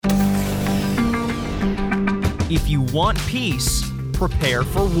If you want peace, prepare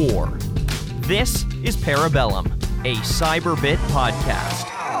for war. This is Parabellum, a Cyberbit podcast.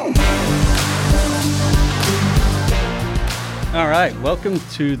 All right, welcome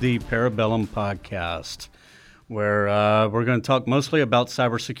to the Parabellum podcast, where we're going to talk mostly about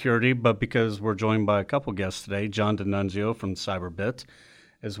cybersecurity, but because we're joined by a couple guests today, John D'Annunzio from Cyberbit,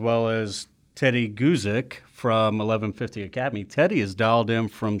 as well as Teddy Guzik from 1150 Academy. Teddy is dialed in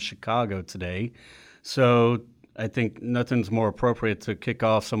from Chicago today, so I think nothing's more appropriate to kick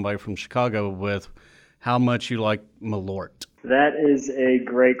off somebody from Chicago with how much you like Malort. That is a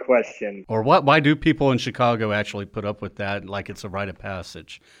great question. Or why do people in Chicago actually put up with that like it's a rite of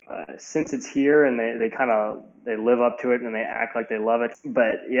passage? Since it's here and they live up to it and they act like they love it.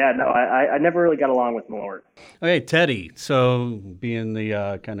 But yeah, no, I never really got along with Malort. Okay, Teddy, so being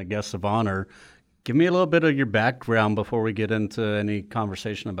the kind of guest of honor, give me a little bit of your background before we get into any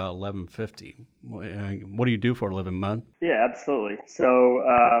conversation about 1150. What do you do for a living, man? Yeah, absolutely. So,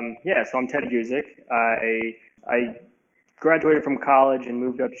 so I'm Teddy Guzik. I graduated from college and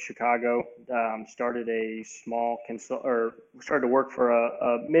moved up to Chicago. Started to work for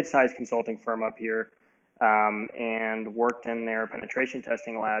a mid-sized consulting firm up here, and worked in their penetration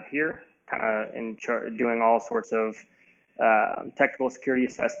testing lab here, kind of doing all sorts of technical security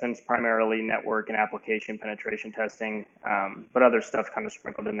assessments, primarily network and application penetration testing, but other stuff kind of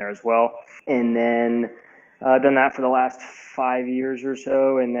sprinkled in there as well. And then done that for the last 5 years or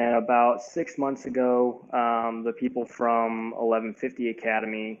so. And then about 6 months ago, the people from 1150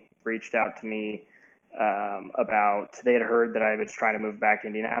 Academy reached out to me they had heard that I was trying to move back to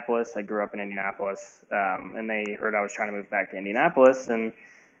Indianapolis. I grew up in Indianapolis, and they heard I was trying to move back to Indianapolis and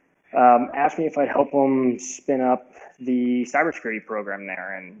asked me if I'd help them spin up the cybersecurity program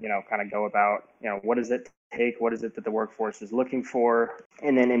there and, kind of go about, what does it take? What is it that the workforce is looking for?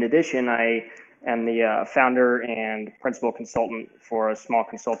 And then in addition, I am the founder and principal consultant for a small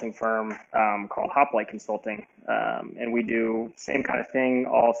consulting firm called Hoplite Consulting. And we do same kind of thing,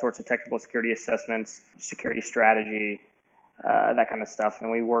 all sorts of technical security assessments, security strategy, that kind of stuff. And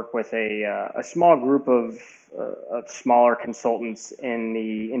we work with a small group of smaller consultants in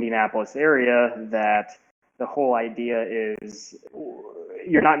the Indianapolis area that the whole idea is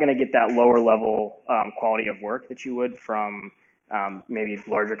you're not going to get that lower level quality of work that you would from maybe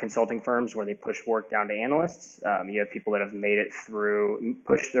larger consulting firms where they push work down to analysts. You have people that have made it through,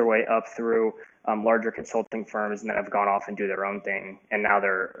 pushed their way up through larger consulting firms and then have gone off and do their own thing. And now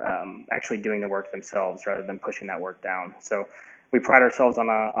they're actually doing the work themselves rather than pushing that work down. So we pride ourselves on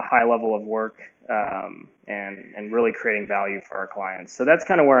a high level of work and really creating value for our clients. So that's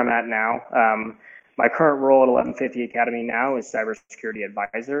kind of where I'm at now. My current role at 1150 Academy now is cybersecurity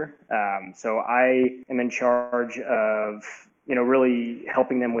advisor. So I am in charge of really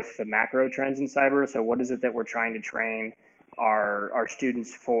helping them with the macro trends in cyber. So what is it that we're trying to train our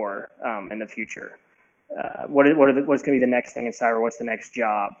students for in the future? What's going to be the next thing in cyber? What's the next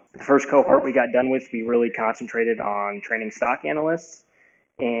job? The first cohort we got done with, we really concentrated on training SOC analysts.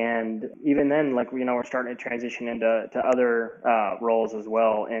 And even then, we're starting to transition into other roles as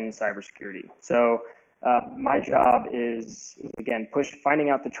well in cybersecurity. So my job is, again,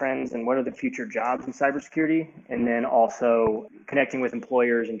 finding out the trends and what are the future jobs in cybersecurity, and then also connecting with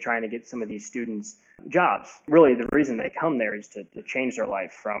employers and trying to get some of these students jobs. Really, the reason they come there is to change their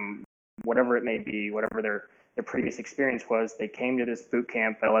life from whatever it may be, whatever their previous experience was. They came to this boot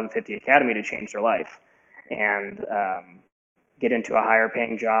camp at 1150 Academy to change their life and get into a higher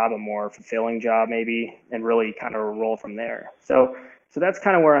paying job, a more fulfilling job maybe, and really kind of roll from there. So that's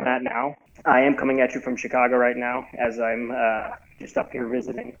kind of where I'm at now. I am coming at you from Chicago right now as I'm just up here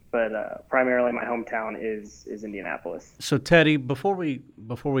visiting, but primarily my hometown is Indianapolis. So Teddy, before we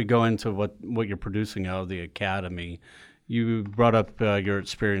go into what you're producing out of the academy, you brought up your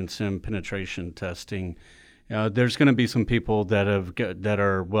experience in penetration testing. There's going to be some people that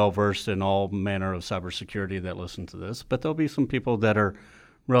are well versed in all manner of cybersecurity that listen to this, but there'll be some people that are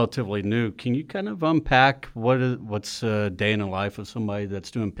relatively new. Can you kind of unpack what's a day in the life of somebody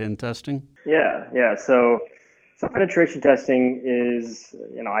that's doing pen testing? Yeah. So penetration testing is,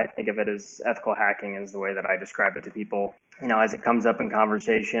 I think of it as ethical hacking is the way that I describe it to people. As it comes up in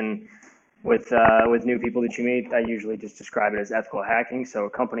conversation with new people that you meet, I usually just describe it as ethical hacking. So a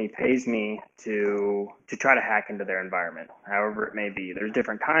company pays me to try to hack into their environment, however it may be. There's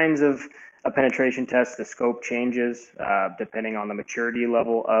different kinds of a penetration test. The scope changes depending on the maturity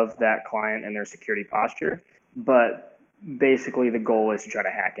level of that client and their security posture. But basically the goal is to try to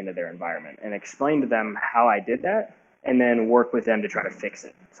hack into their environment and explain to them how I did that and then work with them to try to fix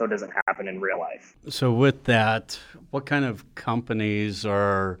it so it doesn't happen in real life. So with that, what kind of companies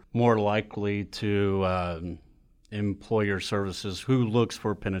are more likely to employer services, who looks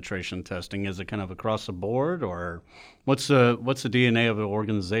for penetration testing? Is it kind of across the board, or what's the DNA of an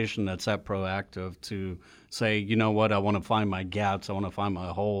organization that's that proactive to say, you know what, I want to find my gaps, I want to find my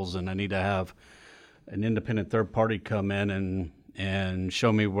holes, and I need to have an independent third party come in and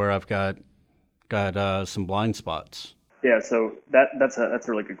show me where I've got some blind spots? Yeah, so that's a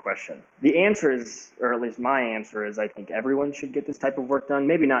really good question. The answer is, or at least my answer is, I think everyone should get this type of work done.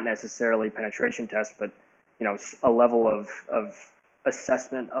 Maybe not necessarily penetration tests, but a level of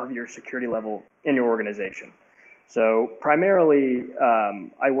assessment of your security level in your organization. So primarily,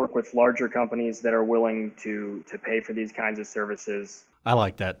 I work with larger companies that are willing to pay for these kinds of services. I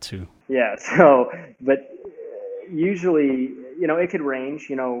like that too. Yeah. So, but usually, it could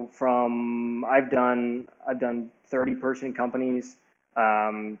range, from I've done 30-person companies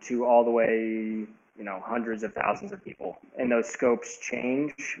to all the way, hundreds of thousands of people. And those scopes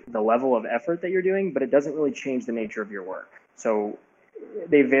change the level of effort that you're doing, but it doesn't really change the nature of your work. So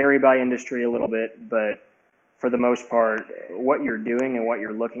they vary by industry a little bit, but for the most part, what you're doing and what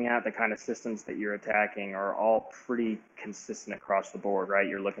you're looking at, the kind of systems that you're attacking are all pretty consistent across the board, right?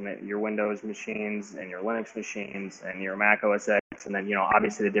 You're looking at your Windows machines and your Linux machines and your Mac OS X, and then,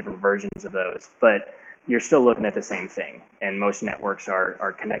 obviously the different versions of those. But you're still looking at the same thing, and most networks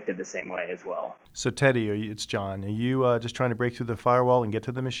are connected the same way as well. So Teddy, it's John. Are you just trying to break through the firewall and get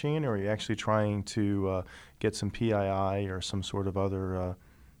to the machine, or are you actually trying to get some PII or some sort of other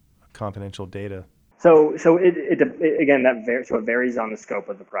confidential data? So it again, it varies on the scope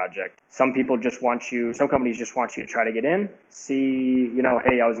of the project. Some companies just want you to try to get in, see,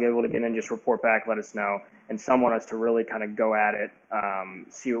 hey, I was able to get in, just report back, let us know. And some want us to really kind of go at it,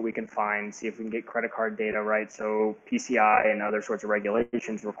 see what we can find, see if we can get credit card data, right? So PCI and other sorts of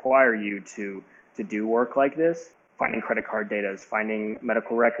regulations require you to do work like this. Finding credit card data, finding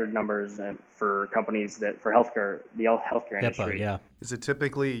medical record numbers, and for companies for healthcare, the healthcare industry. Yeah. Is it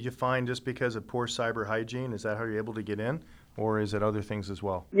typically you find just because of poor cyber hygiene? Is that how you're able to get in, or is it other things as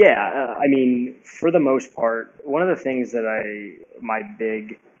well? Yeah, for the most part, one of the things that my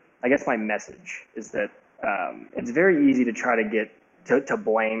message is that it's very easy to try to get to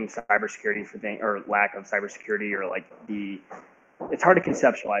blame cybersecurity for things or lack of cybersecurity, or it's hard to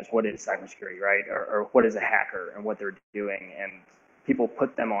conceptualize what is cybersecurity, right? Or what is a hacker and what they're doing. And people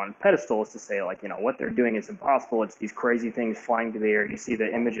put them on pedestals to say, what they're doing is impossible. It's these crazy things flying through the air. You see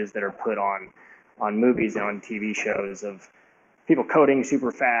the images that are put on movies and on TV shows of people coding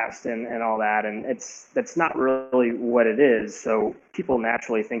super fast and all that. And that's not really what it is. So people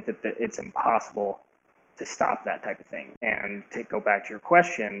naturally think that it's impossible to stop that type of thing. And to go back to your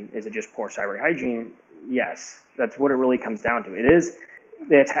question, is it just poor cyber hygiene? Yes, that's what it really comes down to. It is,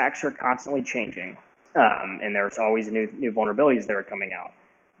 the attacks are constantly changing, and there's always new vulnerabilities that are coming out.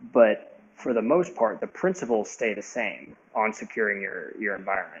 But for the most part, the principles stay the same on securing your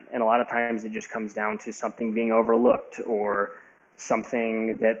environment. And a lot of times it just comes down to something being overlooked, or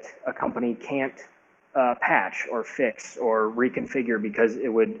something that a company can't patch or fix or reconfigure because it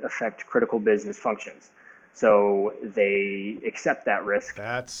would affect critical business functions. So they accept that risk.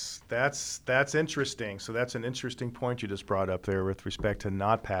 That's interesting. So that's an interesting point you just brought up there with respect to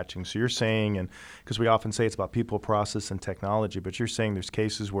not patching. So you're saying, and because we often say it's about people, process, and technology, but you're saying there's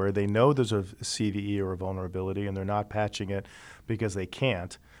cases where they know there's a CVE or a vulnerability and they're not patching it because they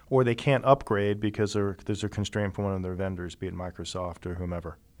can't, or they can't upgrade because there's a constraint from one of their vendors, be it Microsoft or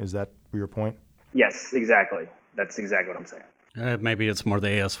whomever. Is that your point? Yes, exactly. That's exactly what I'm saying. Maybe it's more the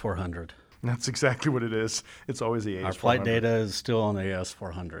AS400. That's exactly what it is. It's always the AS400. Our flight data is still on the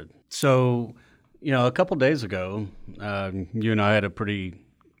AS400. So, a couple days ago, you and I had a pretty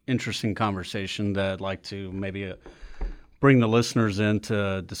interesting conversation that I'd like to maybe bring the listeners in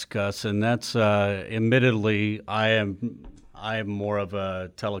to discuss, and that's admittedly, I am more of a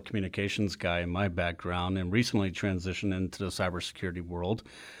telecommunications guy in my background, and recently transitioned into the cybersecurity world.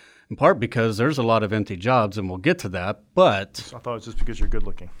 In part because there's a lot of empty jobs, and we'll get to that. But I thought it was just because you're good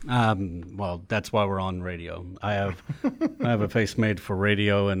looking. Well, that's why we're on radio. I have a face made for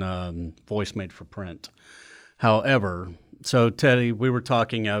radio and a voice made for print. However, so Teddy, we were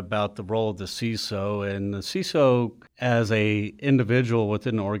talking about the role of the CISO, and the CISO as a individual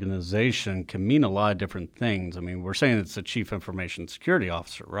within an organization can mean a lot of different things. I mean, we're saying it's the Chief Information Security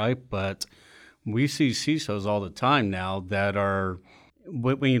Officer, right? But we see CISOs all the time now that are,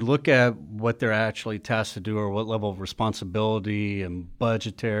 when you look at what they're actually tasked to do, or what level of responsibility and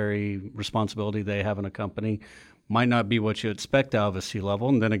budgetary responsibility they have in a company, might not be what you expect out of a C-level.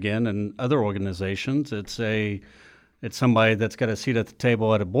 And then again, in other organizations, it's somebody that's got a seat at the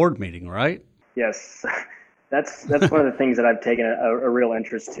table at a board meeting, right? Yes. That's one of the things that I've taken a real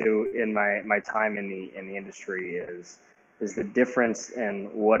interest to in my time in the industry is the difference in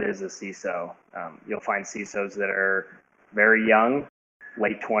what is a CISO. You'll find CISOs that are very young,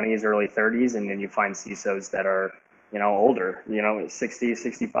 late 20s, early 30s, and then you find CISOs that are, older, 60,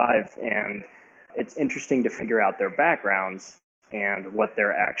 65. And it's interesting to figure out their backgrounds and what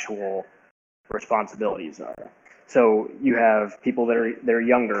their actual responsibilities are. So you have people that are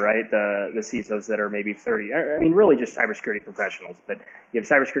younger, right? The CISOs that are maybe 30. I mean, really just cybersecurity professionals. But you have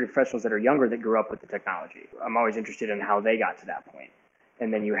cybersecurity professionals that are younger that grew up with the technology. I'm always interested in how they got to that point.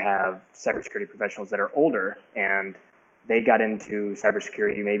 And then you have cybersecurity professionals that are older, and they got into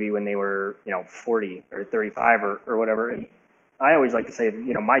cybersecurity maybe when they were, 40 or 35 or whatever. And I always like to say,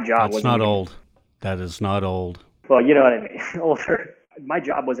 my job That's not old. That is not old. Well, you know what I mean. Older. My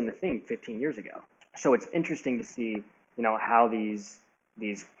job wasn't a thing 15 years ago. So it's interesting to see, how these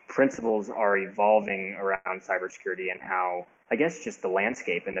principles are evolving around cybersecurity and how, I guess, just the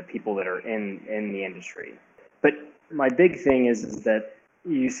landscape and the people that are in the industry. But my big thing is that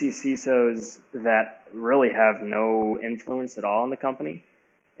you see CISOs that really have no influence at all in the company.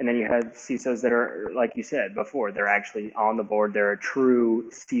 And then you have CISOs that are, like you said before, they're actually on the board. They're a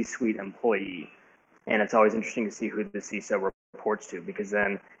true C-suite employee. And it's always interesting to see who the CISO reports to, because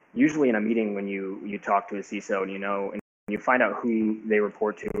then usually in a meeting when you talk to a CISO and you find out who they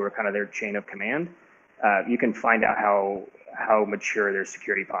report to or kind of their chain of command, you can find out how mature their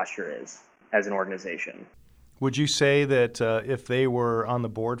security posture is as an organization. Would you say that if they were on the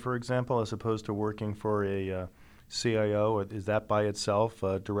board, for example, as opposed to working for a CIO, is that by itself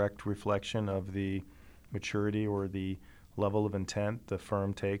a direct reflection of the maturity or the level of intent the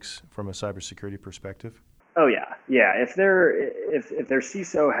firm takes from a cybersecurity perspective? Oh yeah. If their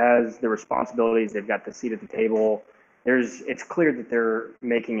CISO has the responsibilities, they've got the seat at the table. It's clear that they're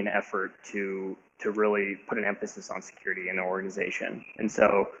making an effort to really put an emphasis on security in the organization, and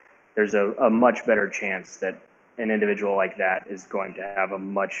so there's a much better chance that an individual like that is going to have a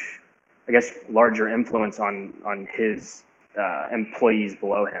much, I guess, larger influence on his employees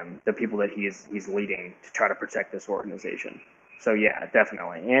below him, the people that he's leading to try to protect this organization. So yeah,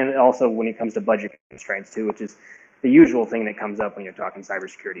 definitely. And also when it comes to budget constraints too, which is the usual thing that comes up when you're talking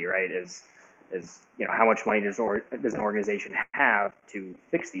cybersecurity, right? Is how much money does an organization have to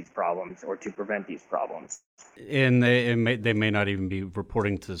fix these problems or to prevent these problems? And they may not even be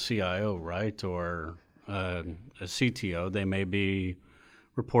reporting to the CIO, right, or a CTO. They may be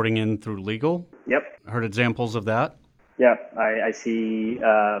reporting in through legal. Yep. Heard examples of that? Yeah, I see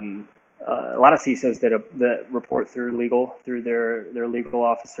a lot of CISOs that report through legal, through their legal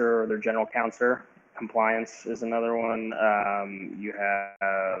officer or their general counsel. Compliance is another one. You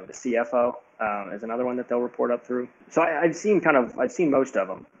have the CFO is another one that they'll report up through. So I've seen most of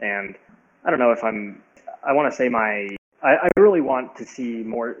them, and I don't know if I want to say I really want to see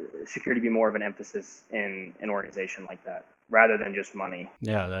more security be more of an emphasis in an organization like that, rather than just money.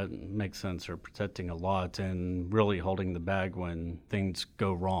 Yeah, that makes sense. They're protecting a lot and really holding the bag when things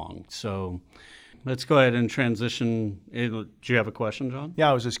go wrong. So let's go ahead and transition. Do you have a question, John? Yeah,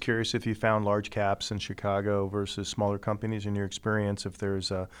 I was just curious if you found large caps in Chicago versus smaller companies in your experience, if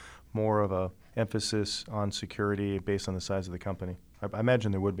there's more of a emphasis on security based on the size of the company. I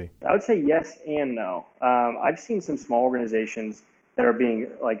imagine there would be. I would say yes and no. I've seen some small organizations that are being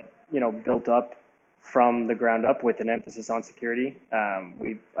built up from the ground up with an emphasis on security.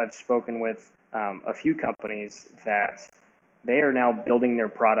 I've spoken with a few companies that they are now building their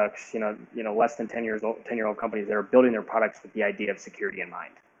products, less than 10-year-old companies that are building their products with the idea of security in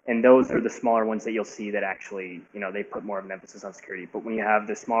mind. And those are the smaller ones that you'll see that actually, they put more of an emphasis on security. But when you have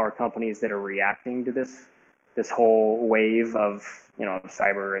the smaller companies that are reacting to this whole wave of,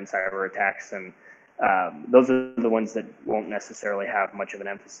 cyber attacks, and those are the ones that won't necessarily have much of an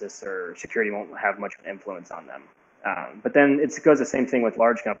emphasis, or security won't have much of an influence on them. But then it goes the same thing with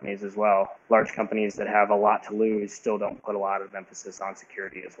large companies as well. Large companies that have a lot to lose still don't put a lot of emphasis on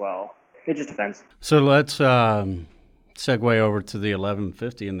security as well. It just depends. So let's segue over to the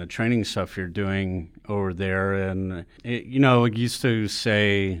 1150 and the training stuff you're doing over there. And, it used to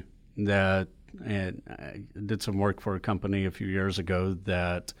say that, and I did some work for a company a few years ago,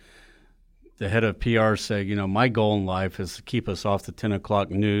 that the head of PR said, my goal in life is to keep us off the 10 o'clock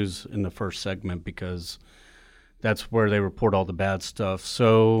news in the first segment, because that's where they report all the bad stuff.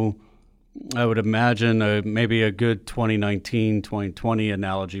 So I would imagine maybe a good 2019, 2020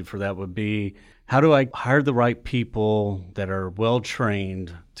 analogy for that would be, how do I hire the right people that are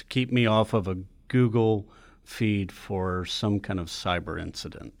well-trained to keep me off of a Google feed for some kind of cyber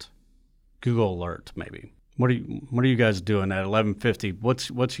incident? Google alert, maybe. What are you guys doing at 1150?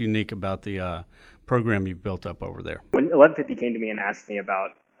 What's unique about the program you've built up over there. When 1150 came to me and asked me about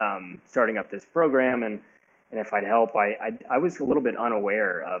starting up this program and if I'd help, I was a little bit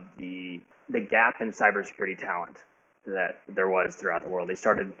unaware of the gap in cybersecurity talent that there was throughout the world. They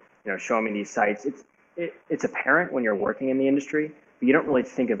started, showing me these sites. It's apparent when you're working in the industry, but you don't really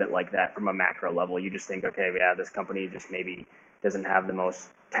think of it like that from a macro level. You just think, okay, yeah, this company just maybe doesn't have the most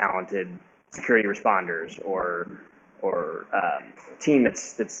talented security responders or team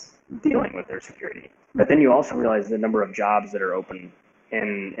that's dealing with their security. But then you also realize the number of jobs that are open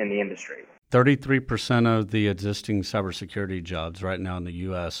in the industry. 33% of the existing cybersecurity jobs right now in the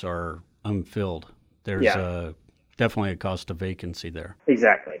U.S. are unfilled. There's definitely a cost of vacancy there.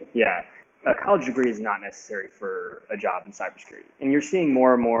 Exactly, yeah. A college degree is not necessary for a job in cybersecurity. And you're seeing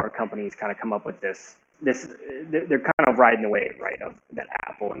more and more companies kind of come up with this. They're kind of riding the wave, right, of that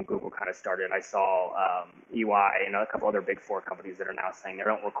Apple and Google kind of started. I saw EY and a couple other big four companies that are now saying they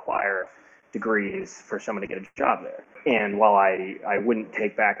don't require degrees for someone to get a job there. And while I wouldn't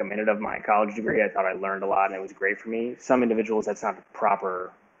take back a minute of my college degree, I thought I learned a lot and it was great for me. Some individuals, that's not the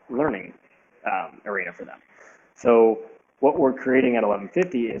proper learning arena for them. So what we're creating at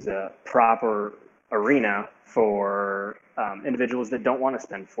 1150 is a proper arena for individuals that don't want to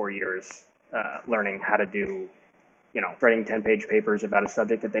spend 4 years learning how to do, writing 10-page papers about a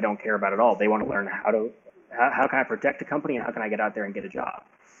subject that they don't care about at all. They want to learn how can I protect a company and how can I get out there and get a job?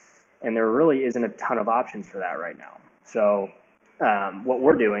 And there really isn't a ton of options for that right now. So what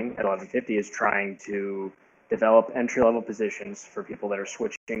we're doing at 1150 is trying to develop entry-level positions for people that are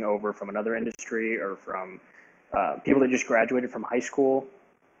switching over from another industry or from people that just graduated from high school.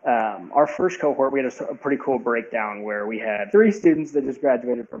 Our first cohort, we had a pretty cool breakdown where we had 3 students that just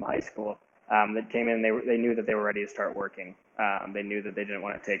graduated from high school that came in. They knew that they were ready to start working. They knew that they didn't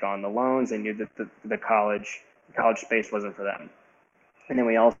want to take on the loans. They knew that the college space wasn't for them. And then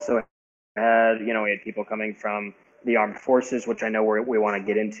we also had, we had people coming from the armed forces, which I know we want to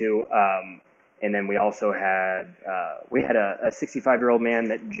get into. And then we also had, a 65-year-old man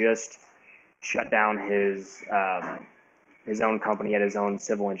that just shut down his own company. He had his own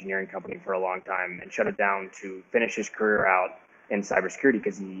civil engineering company for a long time and shut it down to finish his career out in cybersecurity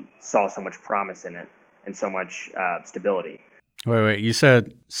because he saw so much promise in it and so much stability. Wait, you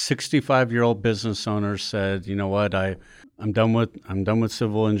said 65-year-old business owner said, you know what, I'm done with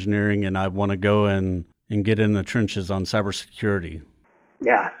civil engineering and I want to go and get in the trenches on cybersecurity.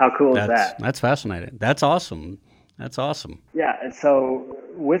 Yeah, how cool is that? That's fascinating. That's awesome. Yeah, and so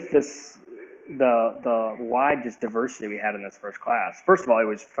with this, the wide just diversity we had in this first class, first of all, it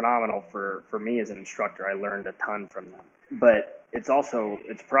was phenomenal for me as an instructor. I learned a ton from them. But it's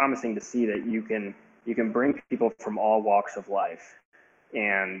promising to see that you can bring people from all walks of life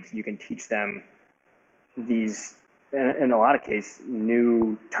and you can teach them these, in a lot of cases,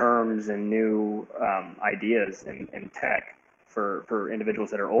 new terms and new ideas in tech for individuals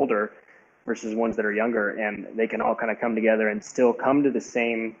that are older versus ones that are younger, and they can all kind of come together and still come to the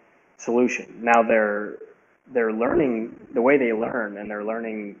same solution. Now they're learning, the way they learn and their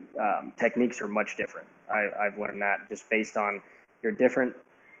learning techniques are much different. I've learned that just based on your different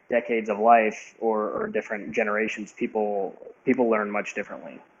decades of life or different generations, people learn much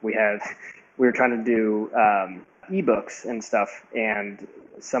differently. We were trying to do ebooks and stuff, and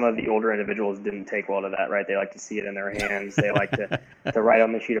some of the older individuals didn't take well to that, right? They like to see it in their hands. They like to write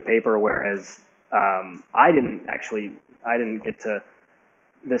on the sheet of paper, whereas I didn't get to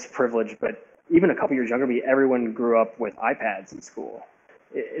this privilege, but even a couple years younger than me, everyone grew up with iPads in school.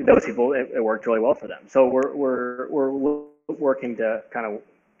 Those people, it worked really well for them. So we're working to kind of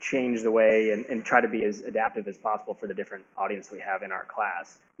change the way and try to be as adaptive as possible for the different audience we have in our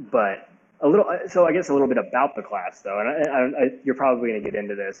class. But I guess a little bit about the class though, and you're probably going to get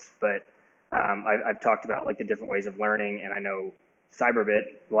into this, but I've talked about like the different ways of learning, and I know Cyberbit,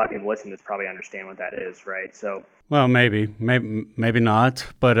 a lot of people listening to this probably understand what that is, right? So, well, maybe not,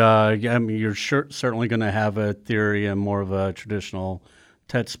 but you're certainly going to have a theory and more of a traditional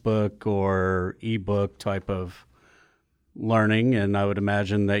textbook or ebook type of learning, and I would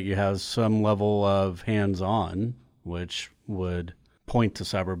imagine that you have some level of hands-on, which would point to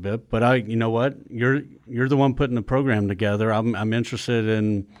Cyberbit. But you know what? You're the one putting the program together. I'm interested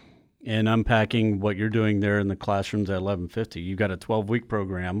in unpacking what you're doing there in the classrooms at 1150. You've got a 12-week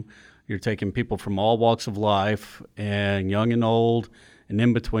program. You're taking people from all walks of life, and young and old, and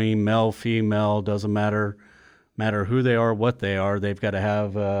in between, male, female, doesn't matter who they are, what they are. They've got to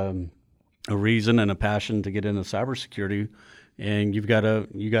have a reason and a passion to get into cybersecurity, and you got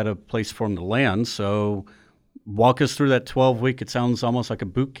a place for them to land. So walk us through that 12-week. It sounds almost like a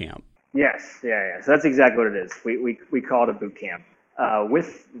boot camp. Yes, yeah. So that's exactly what it is. We call it a boot camp.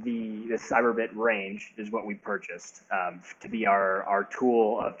 with the CyberBit range is what we purchased to be our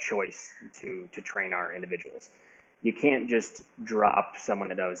tool of choice to train our individuals. You can't just drop someone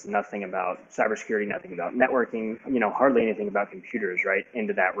that knows nothing about cybersecurity, nothing about networking, hardly anything about computers, right,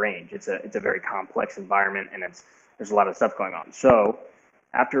 into that range. It's a very complex environment, and there's a lot of stuff going on. So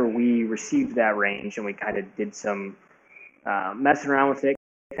after we received that range and we kind of did some messing around with it,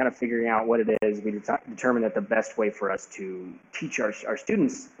 kind of figuring out what it is, we determined that the best way for us to teach our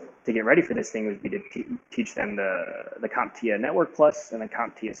students to get ready for this thing would be to teach them the CompTIA Network Plus and the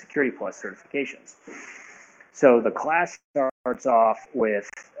CompTIA Security Plus certifications. So the class starts off with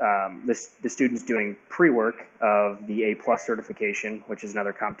the students doing pre-work of the A Plus certification, which is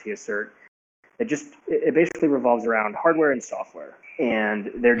another CompTIA cert. It basically revolves around hardware and software,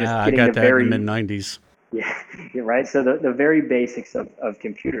 and they're just getting I got that in the mid-90s. Yeah, you're right. So the very basics of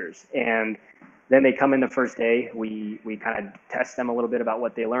computers, and then they come in the first day. We kind of test them a little bit about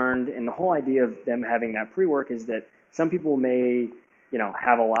what they learned, and the whole idea of them having that pre-work is that some people may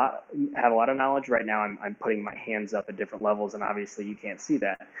have a lot of knowledge. Right now I'm putting my hands up at different levels, and obviously you can't see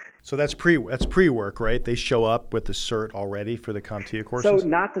that. So that's pre-work, right? They show up with the cert already for the CompTIA courses? So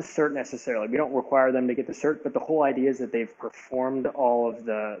not the cert necessarily. We don't require them to get the cert, but the whole idea is that they've performed all of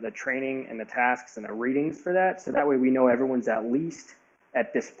the training and the tasks and the readings for that. So that way we know everyone's at least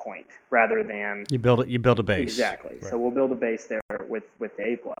at this point, rather than you build a base. Exactly. Right. So we'll build a base there with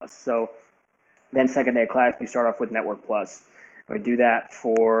the A Plus. So then second day of class, we start off with Network Plus. We do that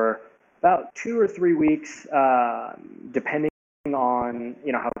for about 2 or 3 weeks, depending on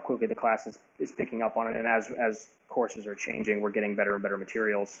how quickly the class is picking up on it. And as courses are changing, we're getting better and better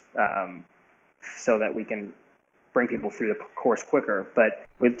materials so that we can bring people through the course quicker. But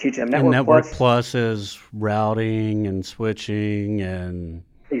we teach them Network Plus is routing and switching and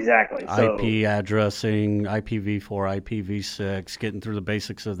exactly IP addressing, IPv4, IPv6, getting through the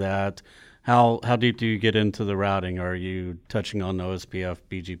basics of that. How deep do you get into the routing? Are you touching on OSPF,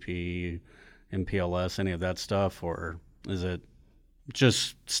 BGP, MPLS, any of that stuff, or is it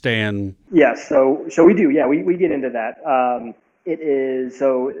just staying? Yeah, so we do. Yeah, we get into that. It is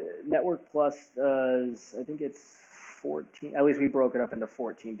so Network Plus does, I think it's 14. At least we broke it up into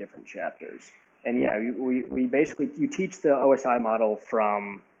 14 different chapters. And yeah, we basically you teach the OSI model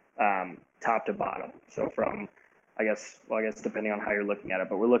from top to bottom. So from I guess depending on how you're looking at it,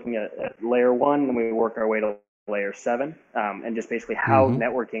 but we're looking at layer 1 and we work our way to layer 7, and just basically how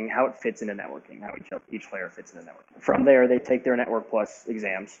networking, how it fits into networking, how each layer fits into networking. From there, they take their Network Plus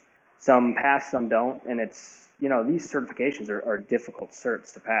exams. Some pass, some don't, and it's these certifications are difficult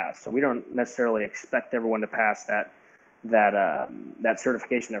certs to pass. So we don't necessarily expect everyone to pass that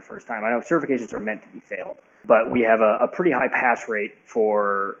certification their first time. I know certifications are meant to be failed, but we have a pretty high pass rate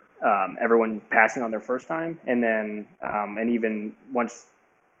for everyone passing on their first time, and then and even once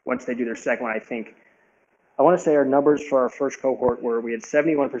they do their second one, I want to say our numbers for our first cohort were we had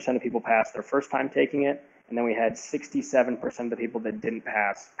 71% of people pass their first time taking it, and then we had 67% of the people that didn't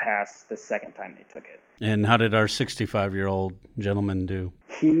pass the second time they took it. And how did our 65-year-old gentleman do?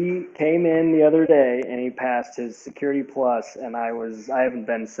 He came in the other day and he passed his Security Plus, and I haven't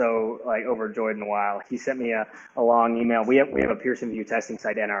been so overjoyed in a while. He sent me a long email. We have a Pearson VUE testing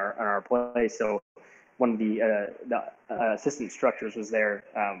site in our place, so one of the assistant instructors was there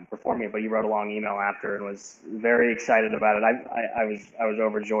before me, but he wrote a long email after and was very excited about it. I was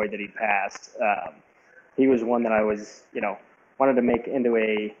overjoyed that he passed. He was one that I was wanted to make into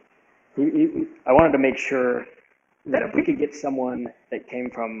a. I wanted to make sure that if we could get someone that came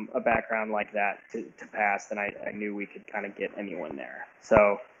from a background like that to pass, then I knew we could kind of get anyone there.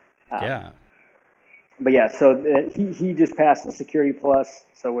 So yeah. But yeah, so he just passed the Security Plus,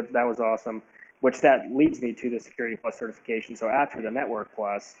 so that was awesome. Which that leads me to the Security Plus certification. So after the Network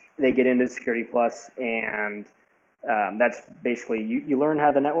Plus, they get into Security Plus, and that's basically you learn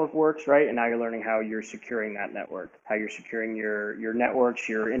how the network works, right? And now you're learning how you're securing that network, how you're securing your networks,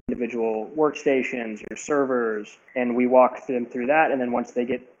 your individual workstations, your servers, and we walk them through that. And then once they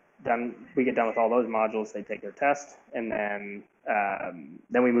get done, we get done with all those modules. They take their test, and then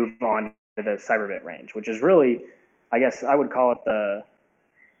we move on to the CyberBit range, which is really, I guess I would call it the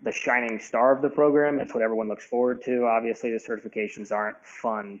shining star of the program. It's what everyone looks forward to. Obviously, the certifications aren't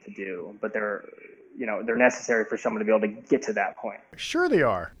fun to do, but they're necessary for someone to be able to get to that point. Sure they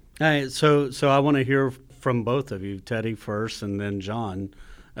are. All right, so I want to hear from both of you, Teddy first and then John,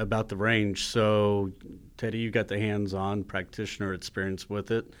 about the range. So, Teddy, you got the hands-on practitioner experience with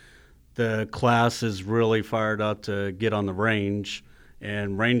it. The class is really fired up to get on the range,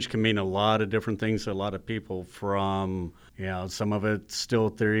 and range can mean a lot of different things to a lot of people, from some of it's still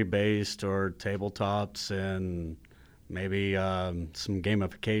theory-based or tabletops and maybe some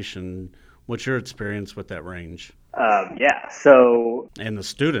gamification. What's your experience with that range? Yeah. So And the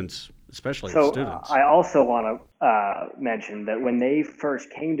students, especially the students. I also want to mention that when they first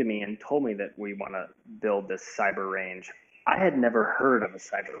came to me and told me that we want to build this cyber range, I had never heard of a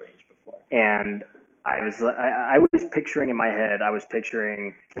cyber range before, and I was picturing in my head, I was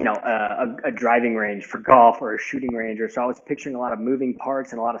picturing, a driving range for golf or a shooting range, or so I was picturing a lot of moving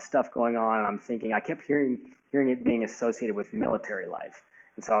parts and a lot of stuff going on. And I'm thinking, I kept hearing it being associated with military life.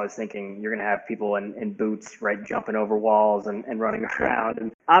 And so I was thinking, you're going to have people in boots, right, jumping over walls and running around.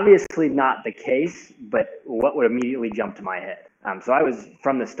 And obviously not the case, but what would immediately jump to my head? So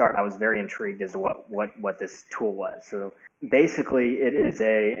from the start, I was very intrigued as to what this tool was. So basically, it is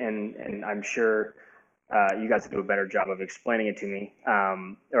and I'm sure you guys do a better job of explaining it to me,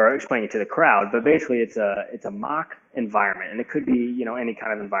 or explaining it to the crowd. But basically, it's a mock environment, and it could be any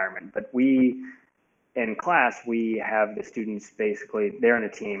kind of environment. But in class, we have the students basically, they're in a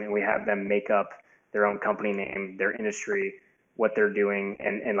team, and we have them make up their own company name, their industry, what they're doing,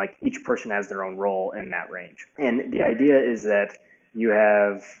 and like each person has their own role in that range. And the idea is that you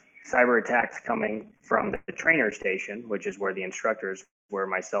have cyber attacks coming from the trainer station, which is where the instructors, where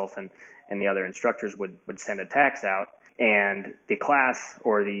myself and the other instructors would send attacks out, and the class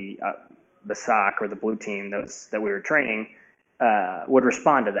or the SOC or the blue team, those that we were training, would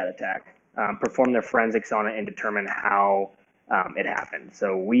respond to that attack. Perform their forensics on it and determine how it happened.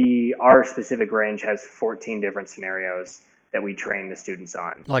 So our specific range has 14 different scenarios that we train the students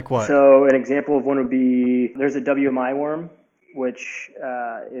on. Like what? So an example of one would be, there's a WMI worm, which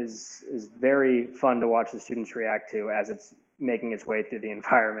is very fun to watch the students react to as it's making its way through the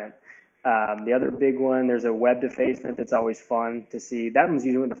environment. The other big one, there's a web defacement that's always fun to see. That one's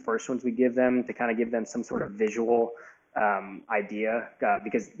usually one of the first ones we give them to kind of give them some sort of visual idea,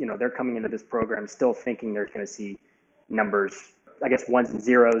 because they're coming into this program still thinking they're going to see numbers, I guess ones and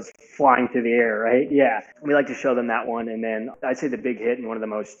zeros flying through the air, right? Yeah, we like to show them that one, and then I'd say the big hit and one of the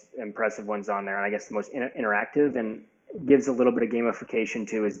most impressive ones on there, and I guess the most interactive and gives a little bit of gamification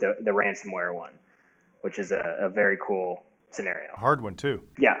too, is the ransomware one, which is a very cool scenario. Hard one too.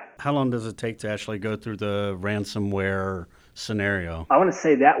 Yeah. How long does it take to actually go through the ransomware scenario? I want to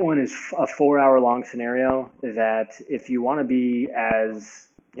say that one is a 4-hour long scenario that if you want to be as,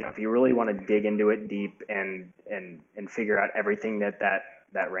 if you really want to dig into it deep and figure out everything that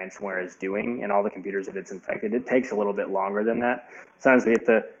ransomware is doing and all the computers that it's infected, it takes a little bit longer than that. Sometimes we have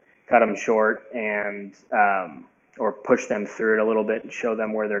to cut them short and or push them through it a little bit and show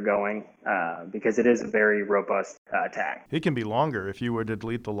them where they're going, because it is a very robust attack. It can be longer if you were to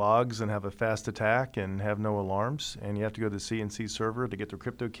delete the logs and have a fast attack and have no alarms, and you have to go to the CNC server to get the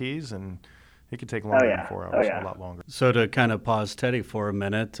crypto keys, and it could take longer than 4 hours, a lot longer. So to kind of pause Teddy for a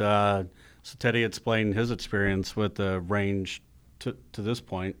minute, so Teddy explained his experience with the range to this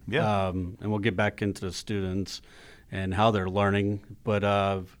point, and we'll get back into the students and how they're learning.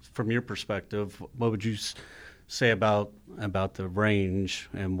 But from your perspective, what would you say about the range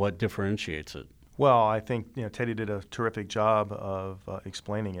and what differentiates it? Well, I think Teddy did a terrific job of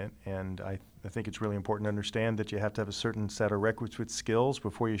explaining it, and I think it's really important to understand that you have to have a certain set of requisite skills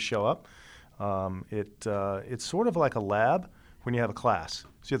before you show up. It's sort of like a lab when you have a class.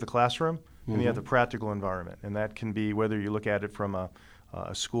 So you have the classroom, and you have the practical environment, and that can be whether you look at it from a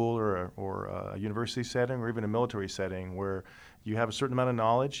school or a university setting or even a military setting, where you have a certain amount of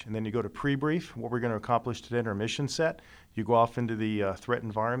knowledge, and then you go to pre-brief, what we're going to accomplish today in our mission set. You go off into the threat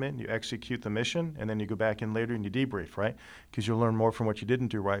environment, you execute the mission, and then you go back in later and you debrief, right? Because you'll learn more from what you didn't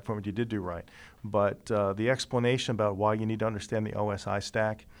do right from what you did do right. But the explanation about why you need to understand the OSI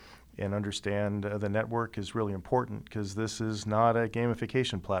stack and understand the network is really important, because this is not a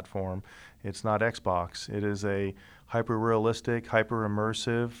gamification platform. It's not Xbox. It is a hyper-realistic,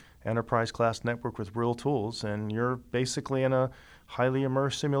 hyper-immersive enterprise-class network with real tools, and you're basically in a highly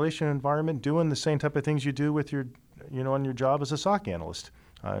immersed simulation environment doing the same type of things you do with your, on your job as a SOC analyst.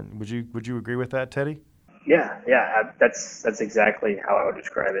 Would you agree with that, Teddy? Yeah, that's exactly how I would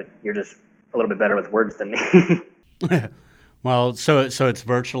describe it. You're just a little bit better with words than me. Well, so it's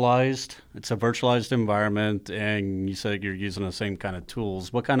virtualized. It's a virtualized environment, and you said you're using the same kind of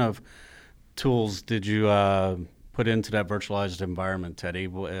tools. What kind of tools did you put into that virtualized environment, Teddy?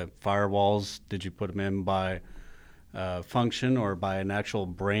 Firewalls, did you put them in by function or by an actual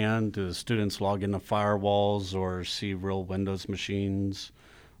brand? Do the students log into firewalls or see real Windows machines,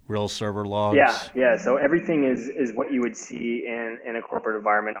 real server logs? Yeah. So everything is what you would see in a corporate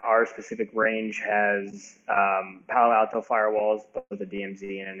environment. Our specific range has Palo Alto firewalls, both a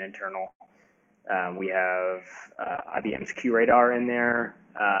DMZ and an internal. We have IBM's QRadar in there.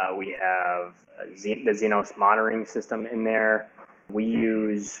 We have the Xenos monitoring system in there. We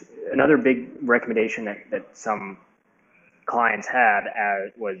use another big recommendation that some clients had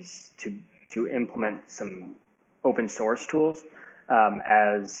was to implement some open source tools.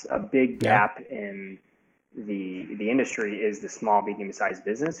 As a big gap in the industry is the small, medium-sized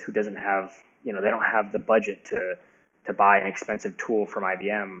business who doesn't have, they don't have the budget to buy an expensive tool from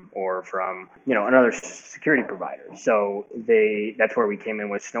IBM or from, another security provider. So that's where we came in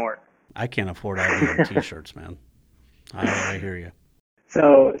with Snort. I can't afford IBM t-shirts, man. I hear you.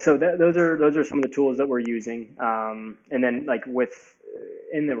 So those are some of the tools that we're using. And then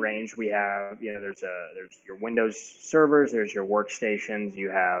in the range we have, there's your Windows servers, there's your workstations, you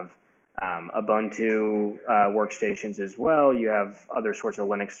have Ubuntu workstations as well. You have other sorts of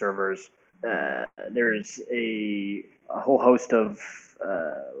Linux servers. There's a whole host of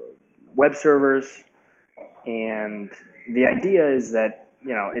web servers, and the idea is that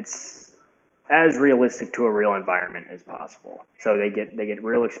it's as realistic to a real environment as possible. So they get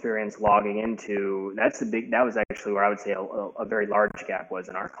real experience logging into. That was actually where I would say a very large gap was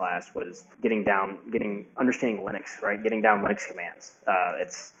in our class, was understanding Linux, right? Getting down Linux commands.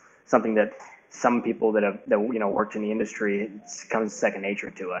 It's something that some people that worked in the industry, it comes second nature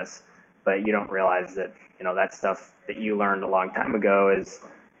to us, but you don't realize that that stuff that you learned a long time ago is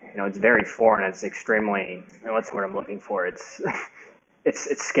it's very foreign. It's extremely, what's the word I'm looking for? It's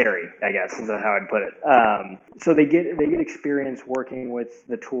scary, I guess, is how I'd put it. So they get experience working with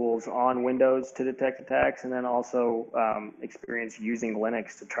the tools on Windows to detect attacks, and then also experience using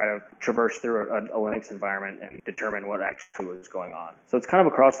Linux to try to traverse through a Linux environment and determine what actually was going on. So it's kind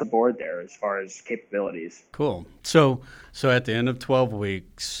of across the board there as far as capabilities. Cool. So at the end of 12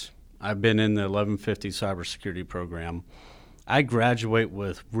 weeks, I've been in the 1150 cybersecurity program. I graduate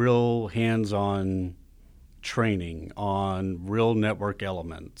with real hands-on training on real network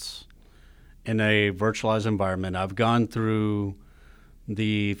elements in a virtualized environment. I've gone through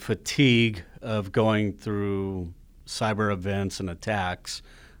the fatigue of going through cyber events and attacks.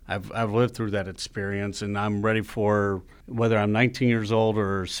 I've lived through that experience, and I'm ready for, whether I'm 19 years old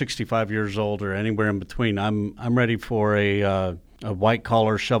or 65 years old or anywhere in between, I'm ready for a white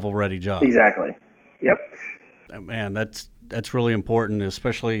collar shovel ready job. Exactly. Yep. Man, that's really important,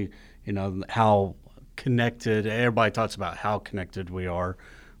 especially how connected. Everybody talks about how connected we are,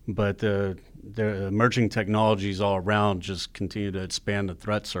 but the emerging technologies all around just continue to expand the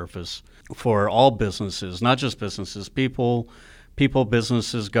threat surface for all businesses, not just businesses, people,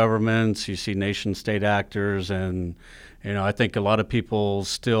 businesses, governments. You see nation state actors, and I think a lot of people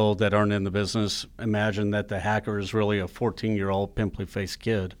still that aren't in the business imagine that the hacker is really a 14-year-old pimply faced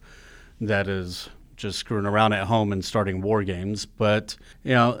kid that is just screwing around at home and starting war games. But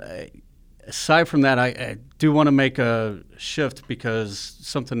aside from that, I do want to make a shift, because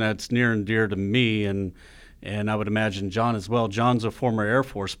something that's near and dear to me, and I would imagine John as well. John's a former Air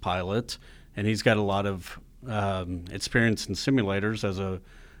Force pilot, and he's got a lot of experience in simulators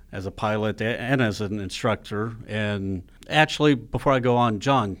as a pilot and as an instructor. And actually, before I go on,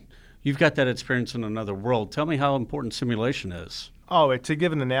 John, you've got that experience in another world. Tell me how important simulation is. Oh, to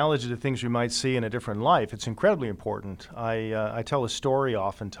give an analogy to things we might see in a different life, it's incredibly important. I tell a story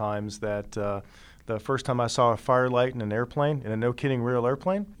oftentimes that the first time I saw a firelight in an airplane, in a no-kidding real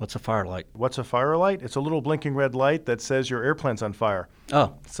airplane. What's a firelight? What's a firelight? It's a little blinking red light that says your airplane's on fire.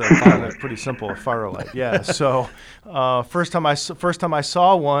 Oh. So that's pretty simple, a firelight. Yeah. So first time I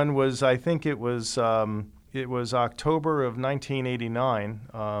saw one was, I think it was October of 1989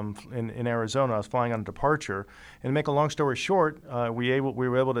 in Arizona. I was flying on departure. And to make a long story short, we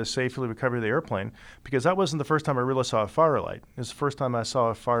were able to safely recover the airplane, because that wasn't the first time I really saw a firelight. It was the first time I saw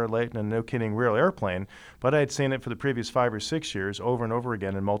a firelight in a no-kidding real airplane, but I had seen it for the previous 5 or 6 years over and over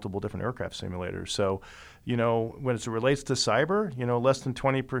again in multiple different aircraft simulators. So, when it relates to cyber, less than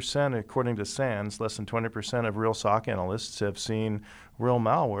 20%, according to SANS, less than 20% of real SOC analysts have seen real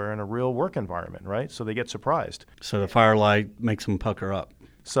malware in a real work environment, right? So they get surprised. So the firelight makes them pucker up.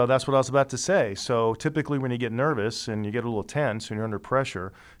 So that's what I was about to say. So typically when you get nervous and you get a little tense and you're under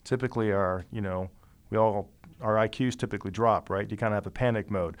pressure, typically our IQs typically drop, right? You kind of have a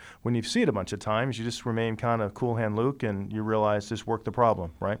panic mode. When you see it a bunch of times, you just remain kind of cool hand Luke, and you realize just work the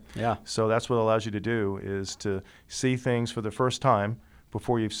problem, right? Yeah. So that's what it allows you to do, is to see things for the first time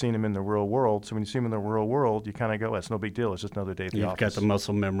before you've seen them in the real world. So when you see them in the real world, you kind of go, it's no big deal. It's just another day at the office. You've got the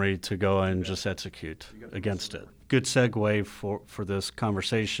muscle memory to go and just execute against it. Good segue for this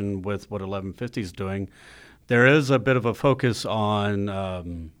conversation with what 1150 is doing. There is a bit of a focus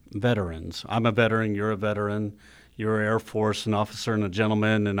on veterans. I'm a veteran. You're a veteran. you were Air Force, an officer and a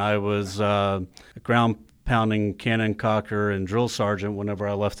gentleman, and I was a ground-pounding cannon cocker and drill sergeant whenever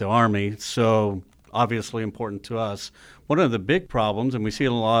I left the Army, so obviously important to us. One of the big problems, and we see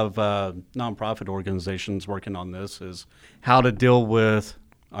a lot of nonprofit organizations working on this, is how to deal with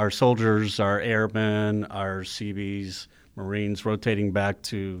our soldiers, our airmen, our Seabees, Marines rotating back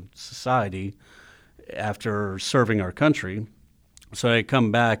to society after serving our country. So they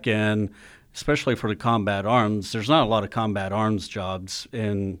come back, and especially for the combat arms, there's not a lot of combat arms jobs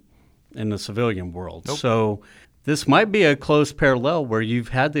in the civilian world. Nope. So this might be a close parallel where you've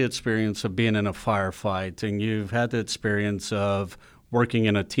had the experience of being in a firefight and you've had the experience of working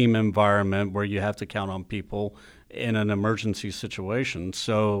in a team environment where you have to count on people in an emergency situation.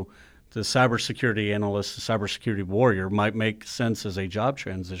 So the cybersecurity analyst, the cybersecurity warrior might make sense as a job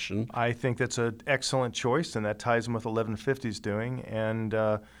transition. I think that's an excellent choice, and that ties in with 1150's doing. And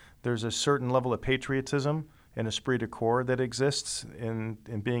there's a certain level of patriotism and esprit de corps that exists in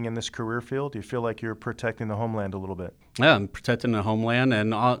being in this career field. You feel like you're protecting the homeland a little bit. Yeah, and protecting the homeland.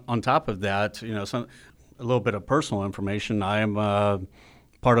 And on top of that, you know, a little bit of personal information. I am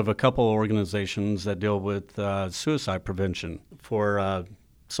part of a couple of organizations that deal with suicide prevention for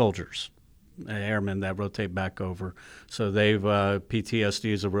soldiers, airmen that rotate back over. So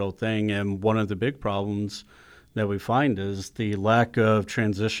PTSD is a real thing, and one of the big problems that we find is the lack of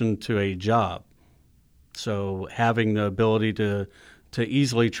transition to a job. So having the ability to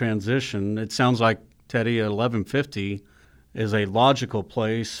easily transition, it sounds like, Teddy, 1150 is a logical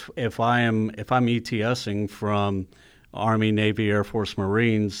place. If I'm ETSing from Army, Navy, Air Force,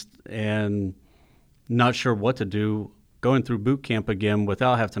 Marines, and not sure what to do, going through boot camp again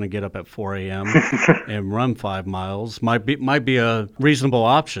without having to get up at 4 a.m. and run 5 miles might be a reasonable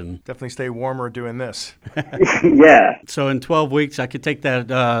option. Definitely stay warmer doing this. Yeah. So in 12 weeks, I could take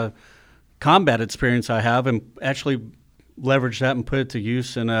that combat experience I have and actually leverage that and put it to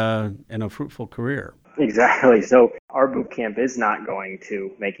use in a fruitful career. Exactly. So our boot camp is not going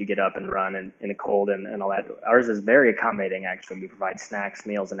to make you get up and run in the cold and all that. Ours is very accommodating, actually. We provide snacks,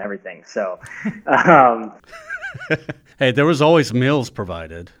 meals, and everything. So, hey, there was always meals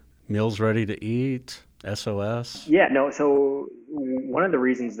provided. Meals ready to eat, SOS. Yeah, no. So one of the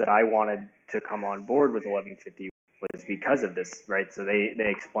reasons that I wanted to come on board with 1150 was because of this, right? So they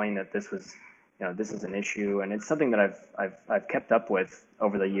explained that this was, this is an issue, and it's something that I've kept up with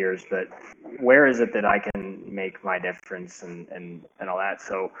over the years. But where is it that I can make my difference and all that?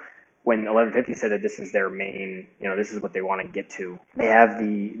 So when 1150 said that this is their main, this is what they want to get to, they have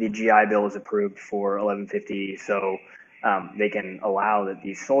the GI Bill is approved for 1150, so they can allow that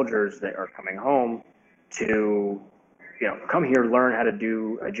these soldiers that are coming home to, come here, learn how to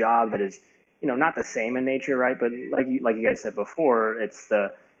do a job that is, not the same in nature, right? But like you guys said before, it's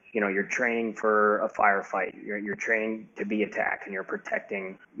the you're training for a firefight. You're training to be attacked, and you're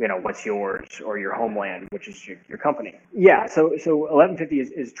protecting, what's yours or your homeland, which is your company. Yeah. So 1150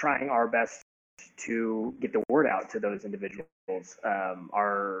 is trying our best to get the word out to those individuals.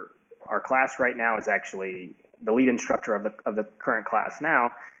 Our class right now is actually the lead instructor of the current class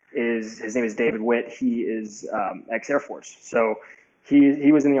now. His name is David Witt. He is ex-Air Force. So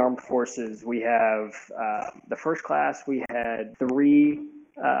he was in the armed forces. We have the first class. We had 3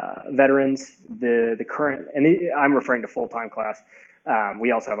 veterans, the current, and I'm referring to full-time class.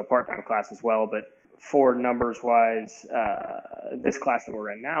 We also have a part-time class as well, but for numbers wise, this class that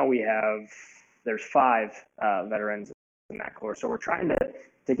we're in now, there's 5 veterans in that course. So we're trying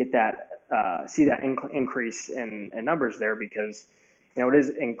to get that, see that increase in numbers there, because, it is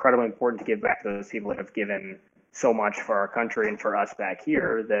incredibly important to give back to those people that have given so much for our country and for us back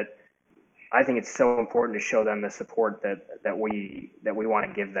here, that I think it's so important to show them the support that we want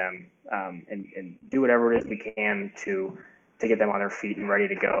to give them, and do whatever it is we can to get them on their feet and ready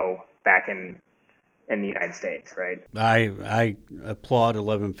to go back in the United States, right? I applaud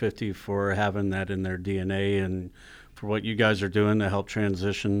 1150 for having that in their DNA and for what you guys are doing to help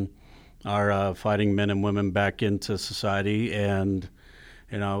transition our fighting men and women back into society. And,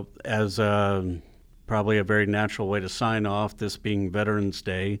 as probably a very natural way to sign off, this being Veterans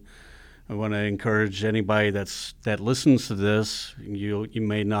Day, I want to encourage anybody that listens to this. You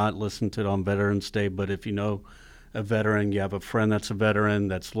may not listen to it on Veterans Day, but if you know a veteran, you have a friend that's a veteran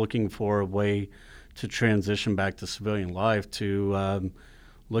that's looking for a way to transition back to civilian life, to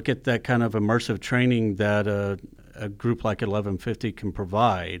look at that kind of immersive training that a group like 1150 can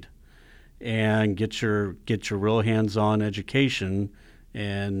provide, and get your real hands-on education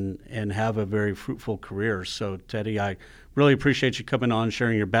and have a very fruitful career. So, Teddy, I really appreciate you coming on,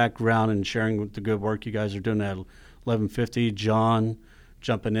 sharing your background, and sharing the good work you guys are doing at 1150. John,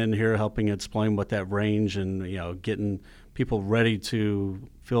 jumping in here, helping explain what that range and, getting people ready to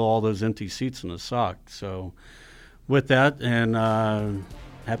fill all those empty seats in the SOC. So with that, and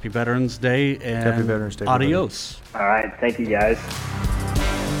happy Veterans Day, and Happy Veterans Day, adios. All right. Thank you, guys.